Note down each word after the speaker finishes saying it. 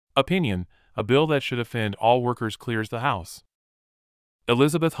Opinion: a bill that should offend all workers clears the House.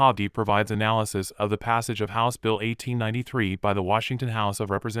 Elizabeth Hovde provides analysis of the passage of House Bill 1893 by the Washington House of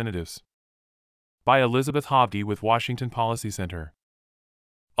Representatives. By Elizabeth Hovde with Washington Policy Center.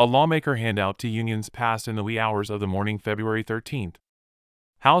 A lawmaker handout to unions passed in the wee hours of the morning February 13.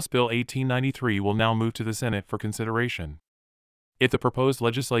 House Bill 1893 will now move to the Senate for consideration. If the proposed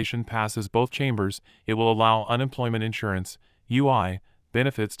legislation passes both chambers, it will allow unemployment insurance, UI,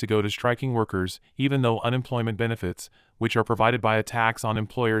 benefits to go to striking workers, even though unemployment benefits, which are provided by a tax on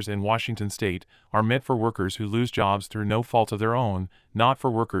employers in Washington state, are meant for workers who lose jobs through no fault of their own, not for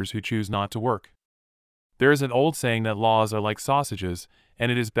workers who choose not to work. There is an old saying that laws are like sausages,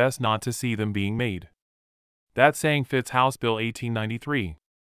 and it is best not to see them being made. That saying fits House Bill 1893.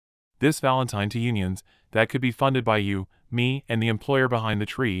 This Valentine to unions, that could be funded by you, me, and the employer behind the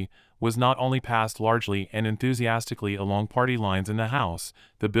tree, was not only passed largely and enthusiastically along party lines in the House,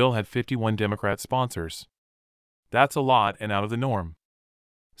 the bill had 51 Democrat sponsors. That's a lot and out of the norm.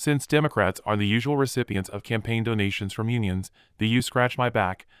 Since Democrats are the usual recipients of campaign donations from unions, the "you scratch my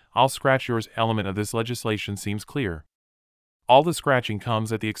back, I'll scratch yours" element of this legislation seems clear. All the scratching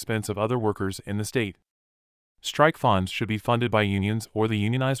comes at the expense of other workers in the state. Strike funds should be funded by unions or the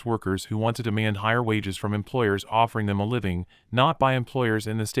unionized workers who want to demand higher wages from employers offering them a living, not by employers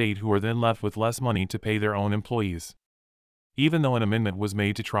in the state who are then left with less money to pay their own employees. Even though an amendment was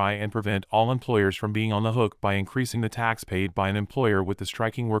made to try and prevent all employers from being on the hook by increasing the tax paid by an employer with the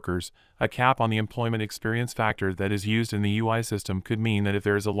striking workers, a cap on the employment experience factor that is used in the UI system could mean that if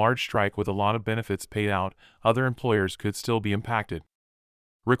there is a large strike with a lot of benefits paid out, other employers could still be impacted.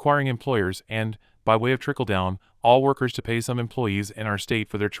 Requiring employers and, by way of trickle-down, all workers to pay some employees in our state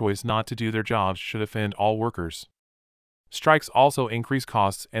for their choice not to do their jobs should offend all workers. Strikes also increase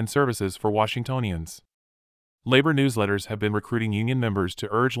costs and services for Washingtonians. Labor newsletters have been recruiting union members to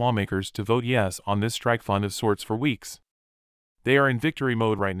urge lawmakers to vote yes on this strike fund of sorts for weeks. They are in victory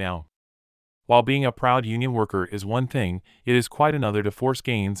mode right now. While being a proud union worker is one thing, it is quite another to force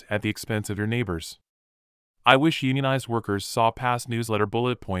gains at the expense of your neighbors. I wish unionized workers saw past newsletter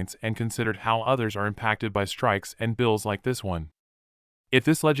bullet points and considered how others are impacted by strikes and bills like this one. If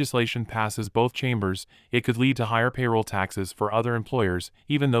this legislation passes both chambers, it could lead to higher payroll taxes for other employers,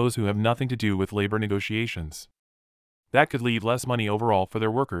 even those who have nothing to do with labor negotiations. That could leave less money overall for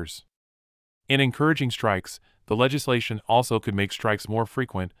their workers. In encouraging strikes, the legislation also could make strikes more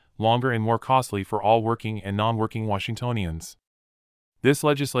frequent, longer, and more costly for all working and non-working Washingtonians. This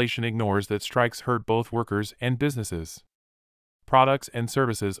legislation ignores that strikes hurt both workers and businesses. Products and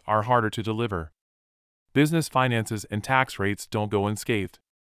services are harder to deliver. Business finances and tax rates don't go unscathed.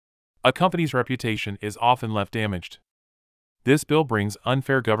 A company's reputation is often left damaged. This bill brings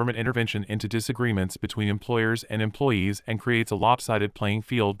unfair government intervention into disagreements between employers and employees and creates a lopsided playing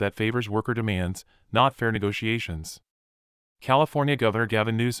field that favors worker demands, not fair negotiations. California Governor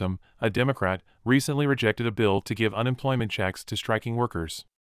Gavin Newsom, a Democrat, recently rejected a bill to give unemployment checks to striking workers.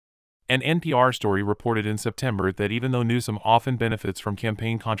 An NPR story reported in September that even though Newsom often benefits from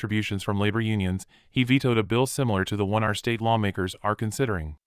campaign contributions from labor unions, he vetoed a bill similar to the one our state lawmakers are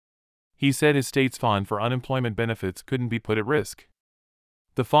considering. He said his state's fund for unemployment benefits couldn't be put at risk.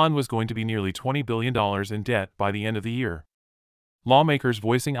 The fund was going to be nearly $20 billion in debt by the end of the year. Lawmakers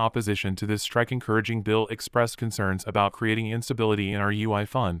voicing opposition to this strike-encouraging bill expressed concerns about creating instability in our UI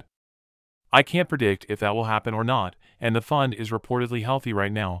fund. I can't predict if that will happen or not, and the fund is reportedly healthy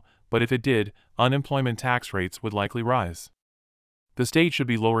right now, but if it did, unemployment tax rates would likely rise. The state should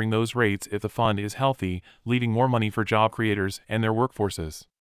be lowering those rates if the fund is healthy, leaving more money for job creators and their workforces.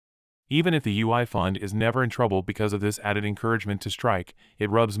 Even if the UI fund is never in trouble because of this added encouragement to strike, it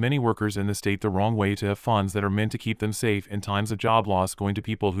rubs many workers in the state the wrong way to have funds that are meant to keep them safe in times of job loss going to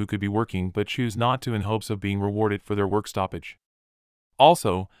people who could be working but choose not to in hopes of being rewarded for their work stoppage.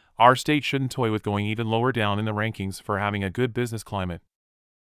 Also, our state shouldn't toy with going even lower down in the rankings for having a good business climate.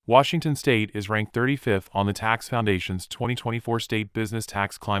 Washington State is ranked 35th on the Tax Foundation's 2024 State Business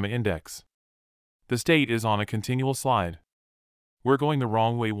Tax Climate Index. The state is on a continual slide. We're going the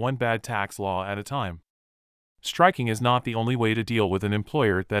wrong way one bad tax law at a time. Striking is not the only way to deal with an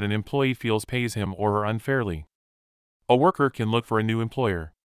employer that an employee feels pays him or her unfairly. A worker can look for a new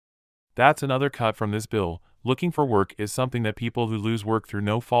employer. That's another cut from this bill. Looking for work is something that people who lose work through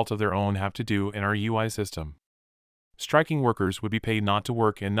no fault of their own have to do in our UI system. Striking workers would be paid not to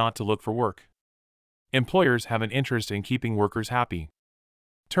work and not to look for work. Employers have an interest in keeping workers happy.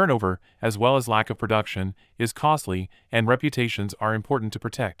 Turnover, as well as lack of production, is costly, and reputations are important to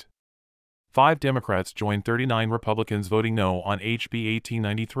protect. 5 Democrats joined 39 Republicans voting no on HB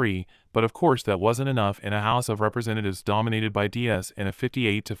 1893, but of course that wasn't enough in a House of Representatives dominated by DS in a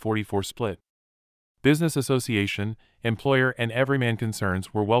 58-44 split. Business association, employer, and everyman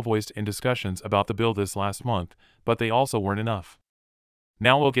concerns were well voiced in discussions about the bill this last month, but they also weren't enough.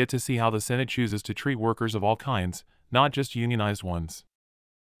 Now we'll get to see how the Senate chooses to treat workers of all kinds, not just unionized ones.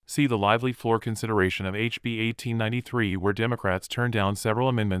 See the lively floor consideration of HB 1893, where Democrats turned down several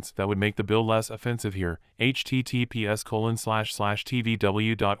amendments that would make the bill less offensive here.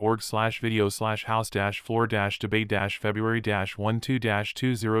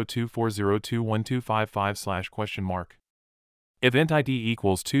 Event ID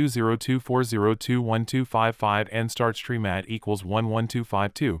equals 202402125 and start stream at equals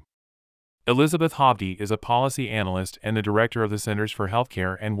 11252. Elizabeth Hovde is a policy analyst and the director of the Centers for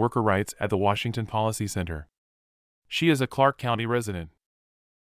Healthcare and Worker Rights at the Washington Policy Center. She is a Clark County resident.